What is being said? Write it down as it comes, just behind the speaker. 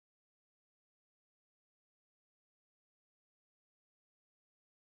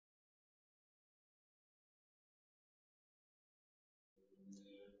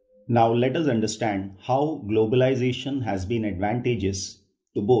Now let us understand how globalization has been advantageous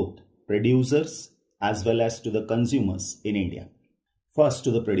to both producers as well as to the consumers in India. First,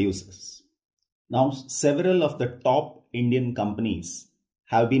 to the producers. Now, several of the top Indian companies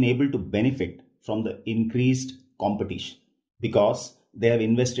have been able to benefit from the increased competition because they have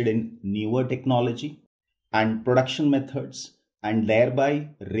invested in newer technology and production methods and thereby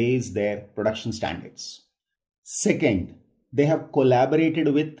raise their production standards. Second, they have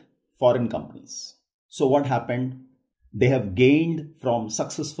collaborated with foreign companies. So what happened? They have gained from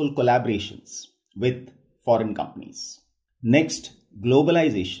successful collaborations with foreign companies. Next,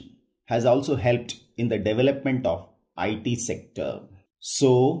 globalization has also helped in the development of IT sector.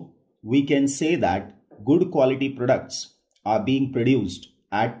 So we can say that good quality products are being produced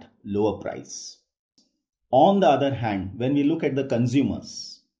at lower price. On the other hand, when we look at the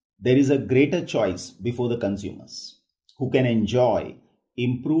consumers, there is a greater choice before the consumers who can enjoy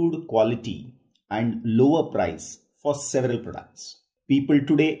improved quality and lower price for several products. People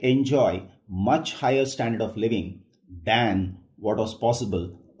today enjoy much higher standard of living than what was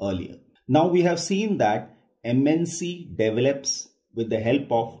possible earlier. Now we have seen that MNC develops with the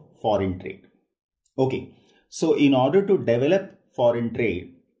help of foreign trade. Okay, so in order to develop foreign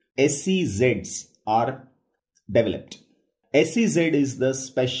trade, SEZs are developed. SEZ is the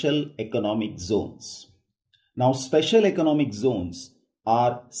special economic zones. Now special economic zones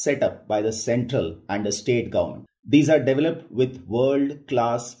are set up by the central and the state government. These are developed with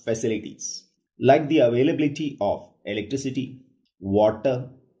world-class facilities like the availability of electricity, water,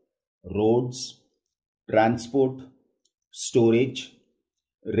 roads, transport, storage,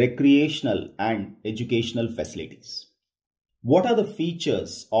 recreational and educational facilities. What are the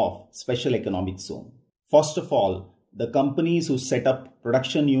features of special economic zone? First of all, the companies who set up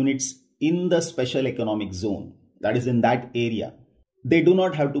production units in the special economic zone, that is in that area, they do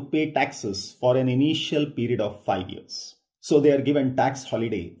not have to pay taxes for an initial period of 5 years. So they are given tax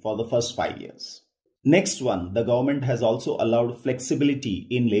holiday for the first 5 years. Next one, the government has also allowed flexibility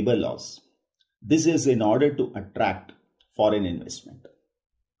in labor laws. This is in order to attract foreign investment.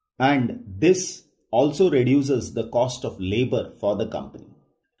 And this also reduces the cost of labor for the company.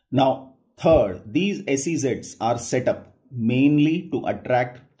 Now, third, these SEZs are set up mainly to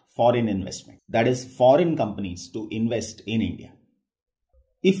attract foreign investment. That is, foreign companies to invest in India.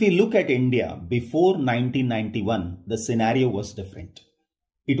 If we look at India before 1991, the scenario was different.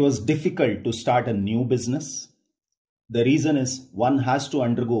 It was difficult to start a new business. The reason is one has to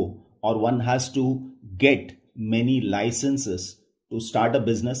undergo or one has to get many licenses to start a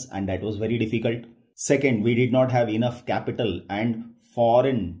business, and that was very difficult. Second, we did not have enough capital and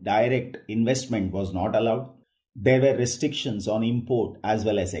foreign direct investment was not allowed. There were restrictions on import as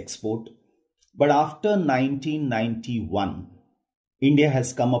well as export. But after 1991, India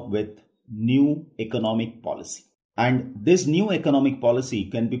has come up with new economic policy. And this new economic policy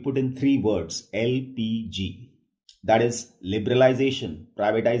can be put in 3 words, LPG. That is liberalization,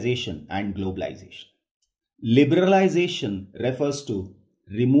 privatization and globalization. Liberalization refers to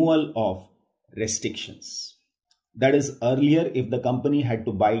removal of restrictions. That is, earlier if the company had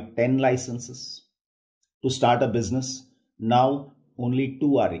to buy 10 licenses to start a business, now only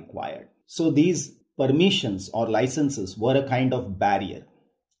 2 are required. So these permissions or licenses were a kind of barrier,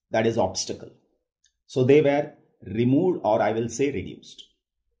 that is obstacle. So they were removed, or I will say reduced.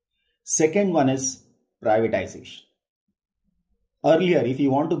 Second one is privatization. Earlier, if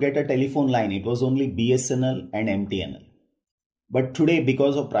you want to get a telephone line, it was only BSNL and MTNL. But today,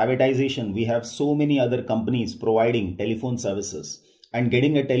 because of privatization, we have so many other companies providing telephone services, and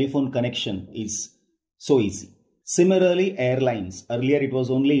getting a telephone connection is so easy. Similarly, airlines. Earlier, it was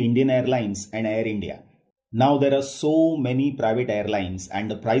only Indian Airlines and Air India. Now there are so many private airlines and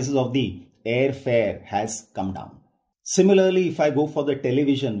the prices of the airfare has come down. Similarly, if I go for the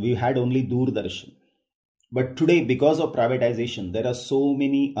television, we had only Doordarshan. But today, because of privatization, there are so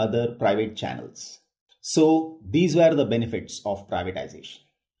many other private channels. So these were the benefits of privatization.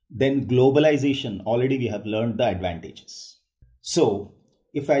 Then globalization, already we have learned the advantages. So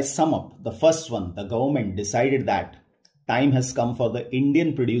if I sum up, the first one, the government decided that time has come for the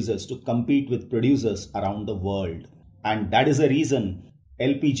Indian producers to compete with producers around the world. And that is the reason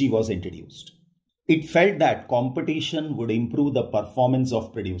LPG was introduced. It felt that competition would improve the performance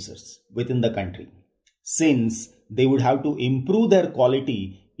of producers within the country, since they would have to improve their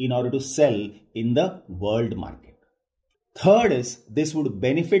quality in order to sell in the world market. Third is, this would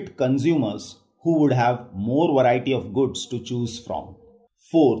benefit consumers who would have more variety of goods to choose from.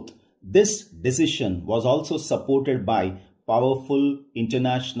 Fourth, this decision was also supported by powerful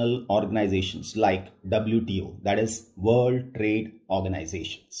international organizations like WTO, that is World Trade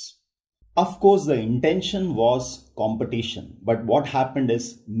Organizations. Of course, the intention was competition, but what happened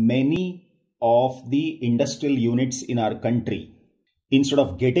is many of the industrial units in our country, instead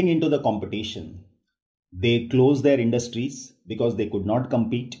of getting into the competition, they closed their industries because they could not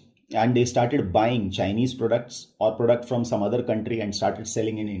compete, and they started buying Chinese products or product from some other country and started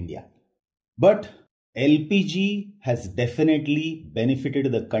selling in India. But LPG has definitely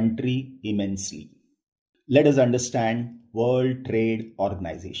benefited the country immensely. Let us understand World Trade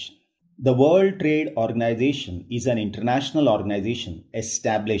Organization. The World Trade Organization is an international organization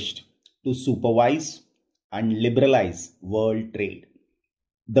established to supervise and liberalize world trade.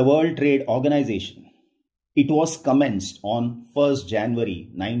 The World Trade Organization, it was commenced on 1st January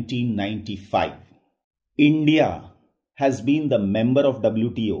 1995. India has been the member of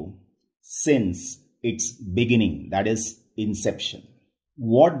WTO since its beginning, that is inception.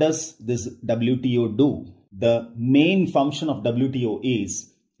 What does this WTO do? The main function of WTO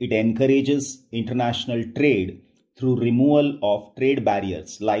is it encourages international trade through removal of trade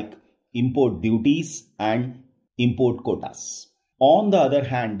barriers like import duties and import quotas. On the other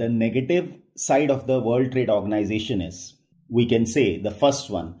hand, the negative side of the World Trade Organization is, we can say the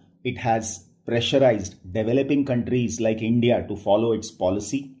first one, it has pressurized developing countries like India to follow its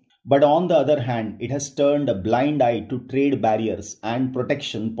policy. But on the other hand, it has turned a blind eye to trade barriers and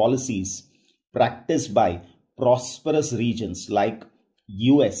protection policies practiced by prosperous regions like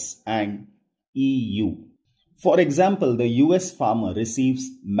US and EU. For example, the US farmer receives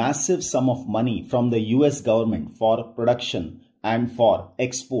massive sum of money from the US government for production and for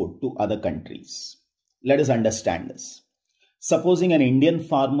export to other countries. Let us understand this. Supposing an Indian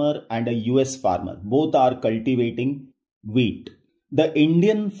farmer and a US farmer both are cultivating wheat. The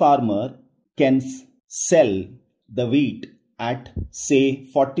Indian farmer can sell the wheat at say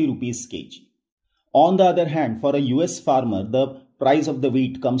 40 rupees kg. On the other hand, for a US farmer, the price of the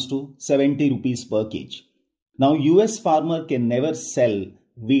wheat comes to 70 rupees per kg. Now, US farmer can never sell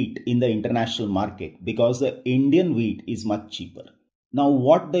wheat in the international market because the Indian wheat is much cheaper. Now,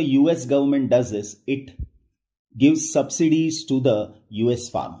 what the US government does is it gives subsidies to the US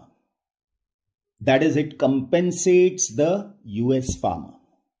farmer. That is, it compensates the US farmer.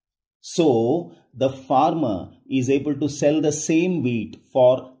 So, the farmer is able to sell the same wheat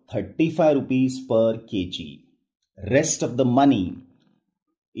for 35 rupees per kg. Rest of the money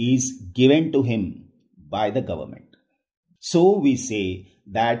is given to him by the government. So, we say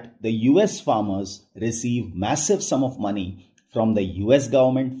that the US farmers receive massive sum of money from the US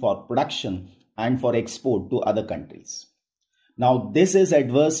government for production and for export to other countries. Now, this is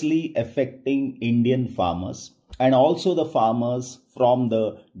adversely affecting Indian farmers and also the farmers from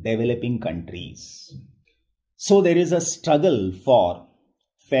the developing countries. So, there is a struggle for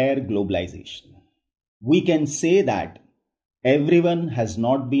fair globalization. We can say that everyone has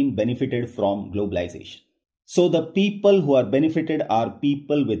not been benefited from globalization. So, the people who are benefited are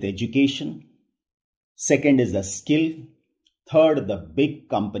people with education. Second is the skill. Third, the big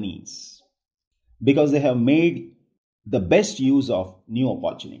companies, because they have made the best use of new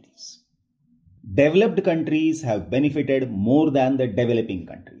opportunities. Developed countries have benefited more than the developing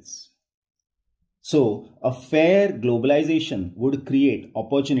countries. So, a fair globalization would create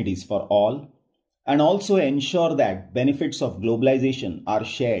opportunities for all and also ensure that benefits of globalization are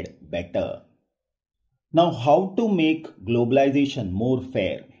shared better. Now, how to make globalization more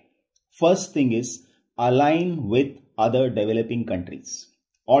fair? First thing is align with other developing countries.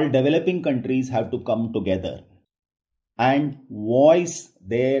 All developing countries have to come together and voice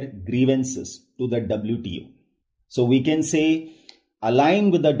their grievances to the WTO. So we can say align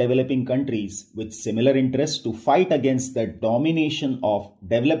with the developing countries with similar interests to fight against the domination of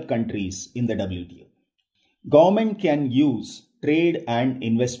developed countries in the WTO. Government can use trade and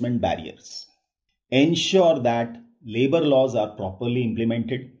investment barriers. Ensure that labor laws are properly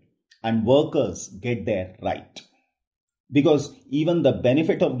implemented and workers get their right. Because even the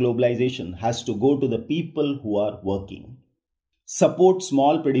benefit of globalization has to go to the people who are working. Support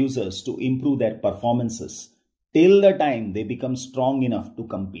small producers to improve their performances till the time they become strong enough to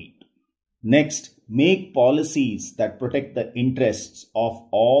compete. Next, make policies that protect the interests of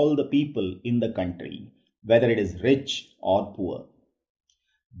all the people in the country, whether it is rich or poor.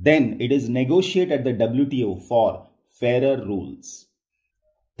 Then it is negotiate at the WTO for fairer rules.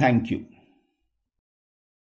 Thank you.